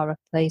is, Laura,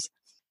 please?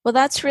 Well,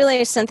 that's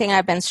really something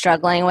I've been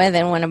struggling with,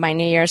 and one of my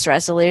New Year's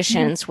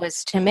resolutions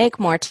was to make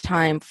more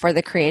time for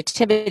the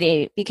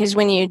creativity, because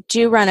when you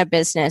do run a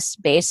business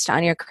based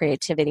on your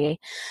creativity,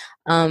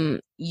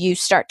 you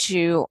start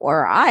to,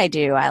 or I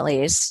do at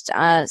least,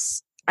 I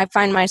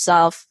find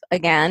myself,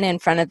 again, in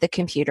front of the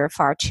computer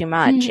far too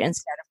much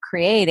instead of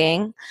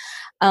creating,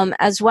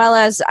 as well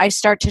as I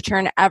start to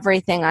turn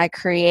everything I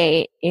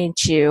create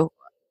into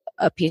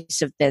a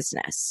piece of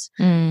business,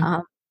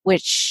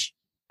 which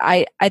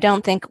I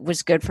don't think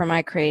was good for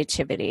my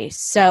creativity.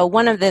 So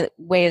one of the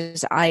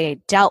ways I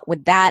dealt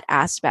with that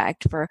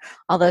aspect for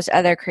all those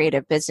other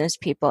creative business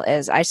people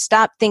is I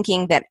stopped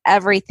thinking that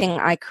everything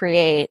I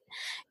create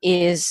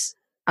is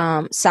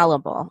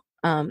sellable.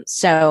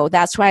 So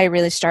that's why I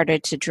really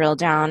started to drill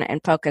down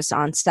and focus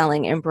on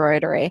selling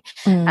embroidery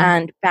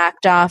and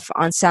backed off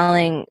on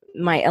selling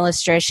my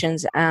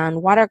illustrations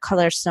and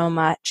watercolors so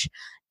much,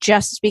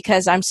 just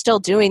because I'm still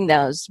doing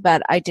those,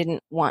 but I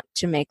didn't want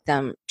to make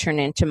them turn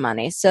into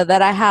money, so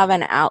that I have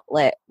an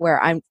outlet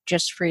where I'm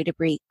just free to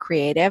be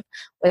creative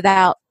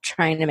without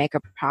trying to make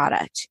a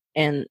product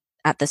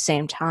at the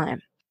same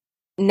time.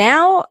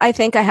 Now I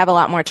think I have a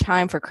lot more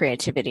time for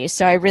creativity,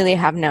 so I really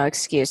have no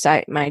excuse.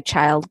 My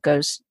child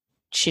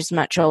she's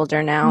much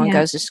older now and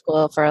goes to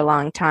school for a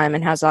long time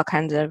and has all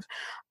kinds of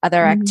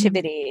other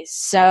activities.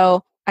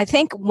 So I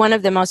think one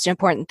of the most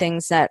important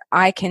things that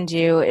I can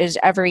do is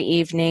every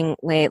evening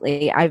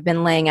lately, I've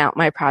been laying out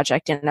my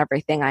project and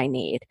everything I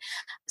need,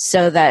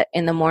 so that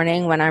in the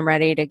morning when I'm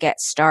ready to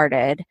get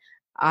started,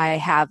 I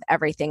have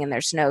everything and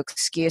there's no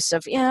excuse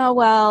of,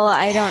 well,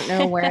 I don't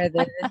know where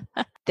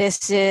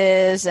this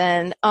is,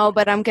 and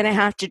but I'm going to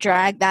have to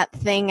drag that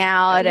thing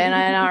out, and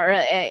I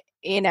don't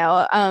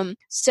really,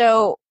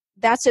 so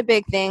that's a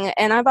big thing.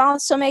 And I'm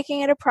also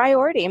making it a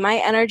priority. My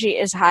energy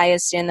is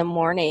highest in the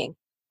morning.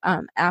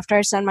 After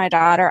I send my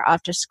daughter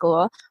off to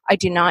school, I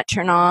do not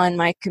turn on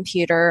my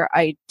computer.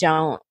 I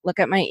don't look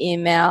at my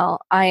email.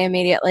 I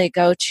immediately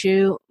go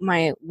to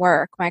my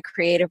work, my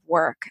creative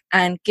work,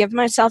 and give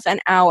myself an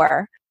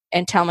hour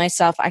and tell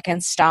myself I can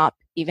stop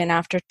even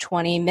after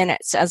 20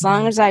 minutes, as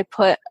long as I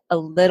put a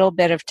little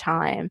bit of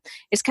time.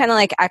 It's kind of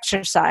like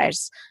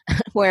exercise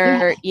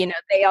where,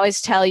 they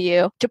always tell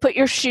you to put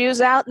your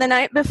shoes out the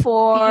night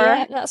before.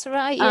 Yeah, that's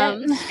right.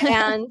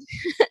 Yeah.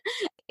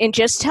 And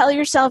just tell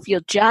yourself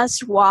you'll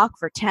just walk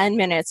for 10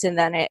 minutes and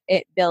then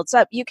it builds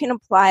up. You can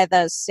apply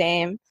those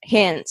same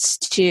hints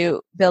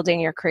to building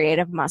your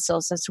creative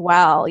muscles as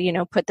well.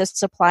 Put the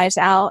supplies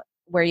out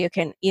where you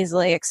can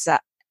easily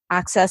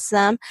access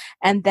them,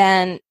 and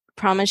then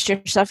promise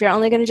yourself you're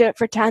only going to do it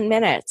for 10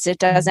 minutes. It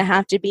doesn't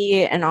have to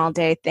be an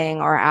all-day thing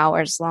or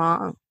hours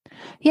long.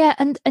 Yeah,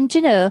 and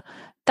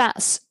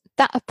that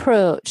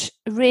approach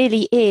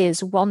really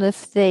is one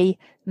of the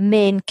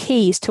main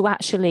keys to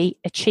actually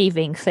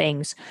achieving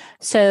things.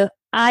 So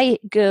I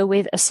go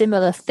with a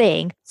similar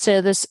thing.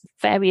 So there's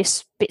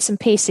various bits and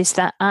pieces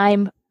that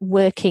I'm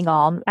working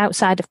on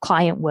outside of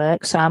client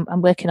work. So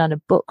I'm working on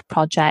a book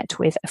project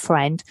with a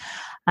friend,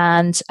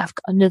 and I've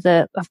got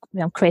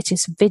I'm creating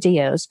some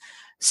videos.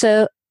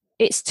 So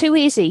it's too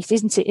easy,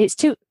 isn't it?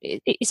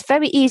 It's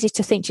very easy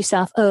to think to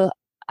yourself, oh,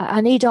 I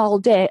need all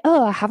day.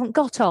 Oh, I haven't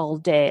got all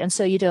day. And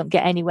so you don't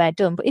get anywhere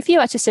done. But if you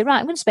actually say, right,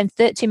 I'm going to spend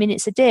 30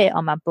 minutes a day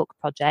on my book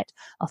project,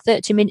 or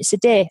 30 minutes a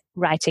day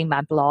writing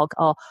my blog,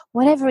 or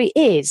whatever it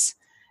is,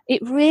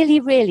 it really,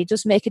 really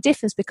does make a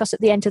difference, because at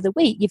the end of the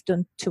week, you've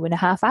done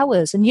 2.5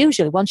 hours. And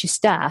usually once you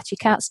start, you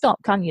can't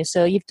stop, can you?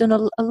 So you've done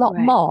a lot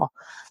more.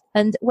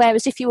 And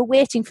whereas if you were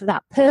waiting for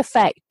that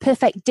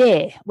perfect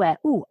day where,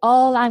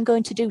 all I'm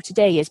going to do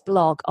today is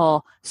blog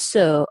or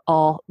sew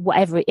or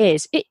whatever it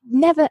is, it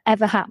never,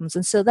 ever happens.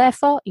 And so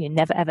therefore, you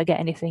never, ever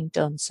get anything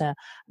done. So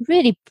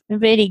really,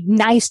 really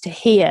nice to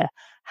hear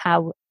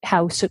how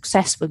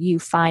successful you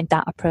find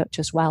that approach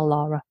as well,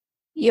 Laura.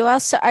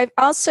 I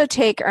also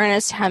take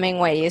Ernest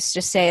Hemingway used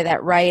to say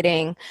that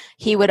writing,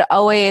 he would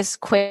always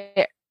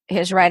quit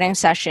his writing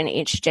session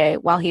each day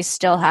while he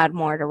still had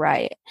more to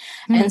write.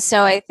 And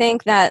so I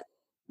think that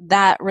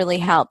really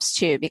helps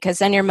too, because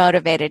then you're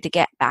motivated to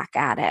get back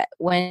at it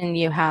when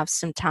you have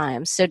some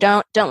time. So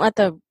don't let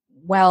the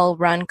well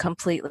run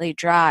completely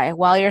dry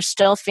while you're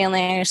still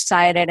feeling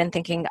excited and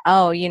thinking,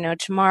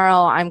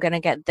 tomorrow I'm going to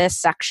get this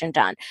section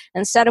done.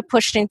 Instead of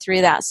pushing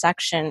through that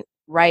section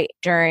right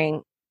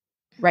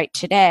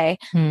today,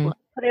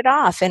 put it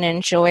off and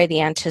enjoy the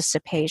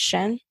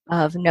anticipation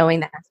of knowing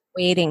that it's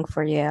waiting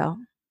for you.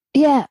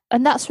 Yeah,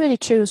 and that's really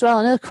true as well.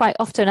 I know quite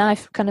often I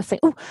kind of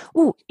think,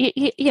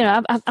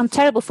 I'm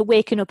terrible for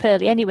waking up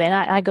early anyway, and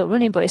I go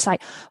running, but it's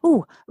like,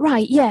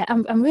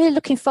 I'm really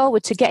looking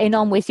forward to getting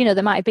on with,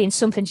 there might have been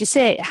something you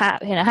say,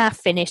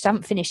 half finished, I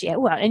haven't finished yet.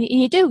 Well, and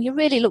you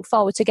really look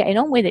forward to getting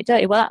on with it,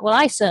 don't you? Well,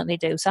 I certainly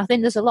do. So I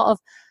think there's a lot of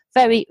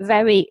very,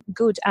 very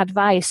good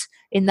advice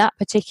in that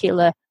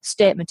particular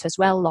statement as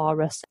well,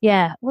 Laura.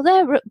 Yeah, well,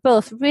 they're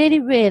both really,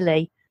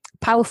 really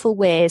powerful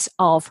ways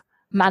of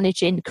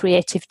managing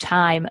creative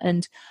time,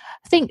 and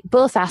I think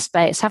both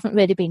aspects haven't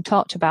really been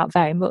talked about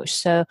very much.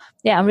 So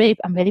yeah, I'm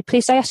really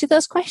pleased I asked you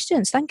those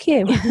questions. Thank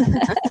you.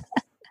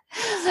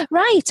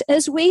 Right,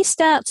 as we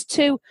start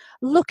to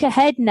look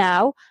ahead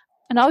now,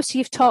 and obviously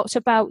you've talked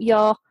about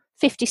your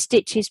 50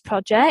 Stitches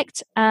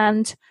project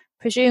and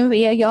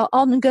presumably your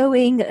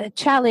ongoing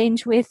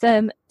challenge with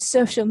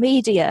social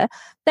media,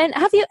 then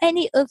have you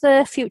any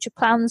other future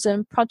plans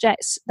and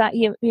projects that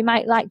you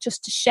might like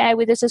just to share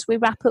with us as we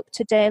wrap up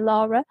today,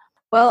 Laura?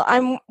 Well,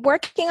 I'm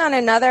working on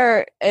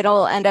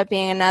it'll end up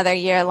being another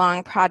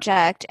year-long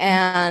project,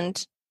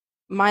 and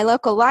my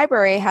local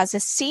library has a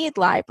seed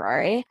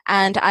library,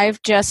 and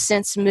I've just,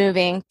 since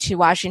moving to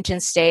Washington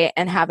State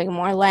and having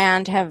more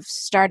land, have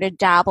started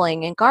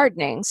dabbling in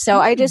gardening. So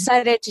I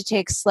decided to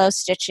take slow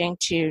stitching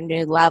to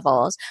new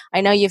levels. I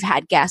know you've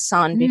had guests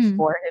on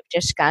before who've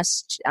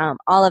discussed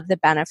all of the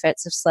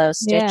benefits of slow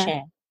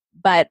stitching,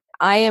 but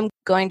I am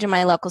going to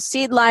my local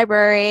seed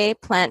library,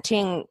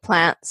 planting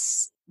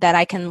plants that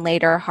I can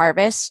later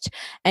harvest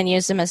and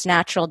use them as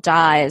natural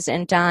dyes,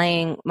 and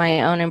dyeing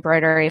my own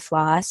embroidery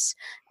floss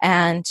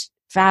and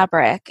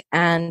fabric,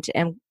 and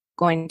am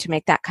going to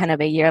make that kind of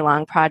a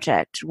year-long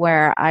project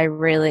where I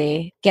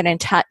really get in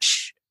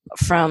touch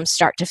from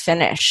start to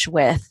finish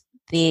with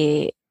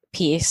the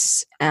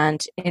piece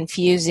and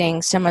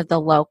infusing some of the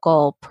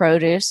local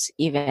produce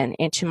even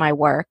into my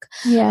work,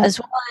 as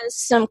well as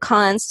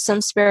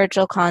some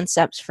spiritual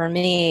concepts for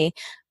me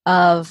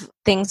of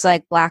things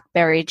like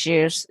blackberry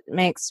juice. It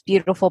makes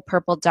beautiful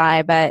purple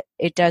dye, but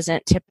it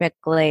doesn't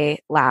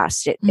typically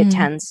last. It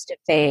tends to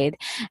fade.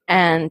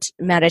 And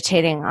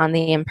meditating on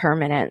the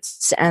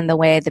impermanence and the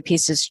way the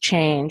pieces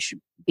change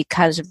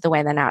because of the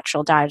way the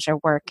natural dyes are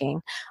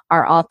working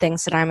are all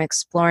things that I'm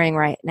exploring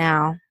right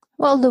now.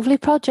 What a lovely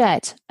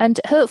project. And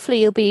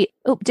hopefully you'll be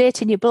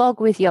updating your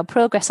blog with your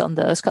progress on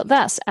those, because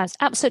that's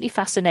absolutely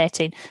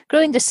fascinating.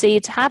 Growing the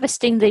seeds,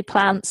 harvesting the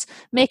plants,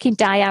 making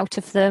dye out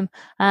of them,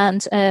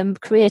 and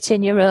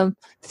creating your own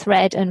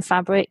thread and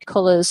fabric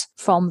colours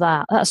from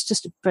that. That's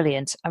just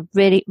brilliant. I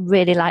really,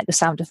 really like the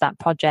sound of that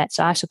project.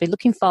 So I shall be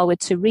looking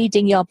forward to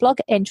reading your blog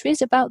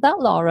entries about that,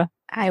 Laura.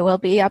 I will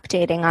be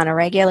updating on a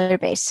regular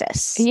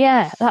basis.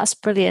 Yeah, that's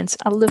brilliant.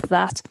 I love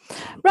that.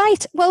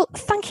 Right. Well,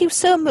 thank you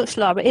so much,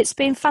 Laura. It's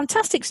been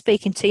fantastic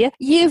speaking to you.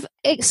 You've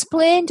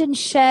explained and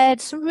shared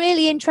some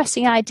really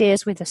interesting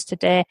ideas with us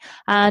today.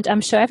 And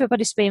I'm sure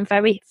everybody's been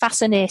very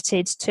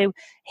fascinated to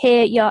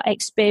hear your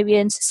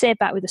experience, say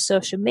back with the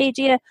social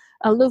media.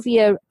 I love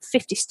your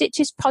 50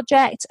 Stitches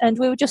project. And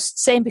we were just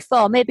saying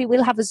before, maybe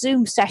we'll have a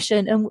Zoom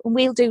session and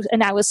we'll do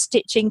an hour's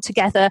stitching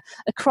together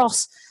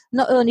across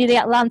not only the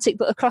Atlantic,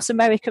 but across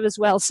America as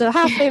well. So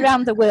halfway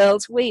around the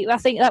world. I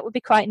think that would be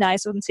quite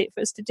nice, wouldn't it,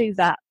 for us to do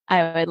that?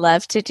 I would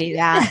love to do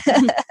that.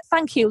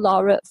 Thank you,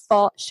 Laura,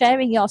 for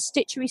sharing your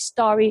stitchery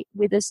story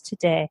with us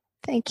today.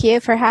 Thank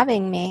you for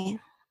having me.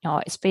 Oh,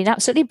 it's been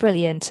absolutely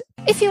brilliant.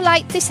 If you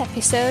liked this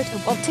episode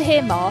and want to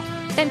hear more,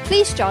 then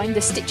please join the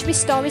Stitchery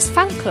Stories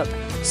fan club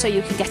so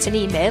you can get an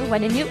email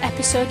when a new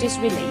episode is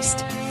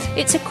released.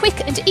 It's a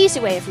quick and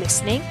easy way of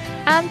listening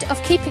and of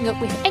keeping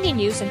up with any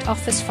news and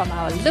offers from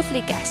our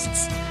lovely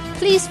guests.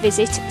 Please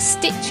visit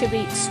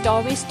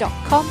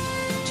stitcherystories.com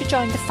to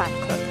join the fan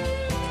club.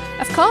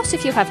 Of course,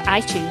 if you have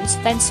iTunes,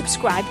 then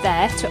subscribe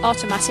there to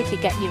automatically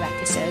get new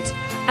episodes.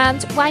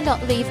 And why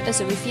not leave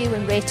us a review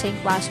and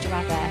rating whilst you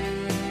are there?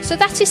 So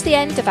that is the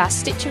end of our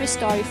Stitchery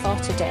story for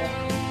today.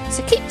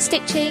 So keep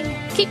stitching,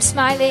 keep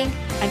smiling,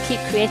 and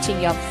keep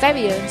creating your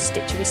very own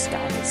Stitchery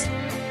stories.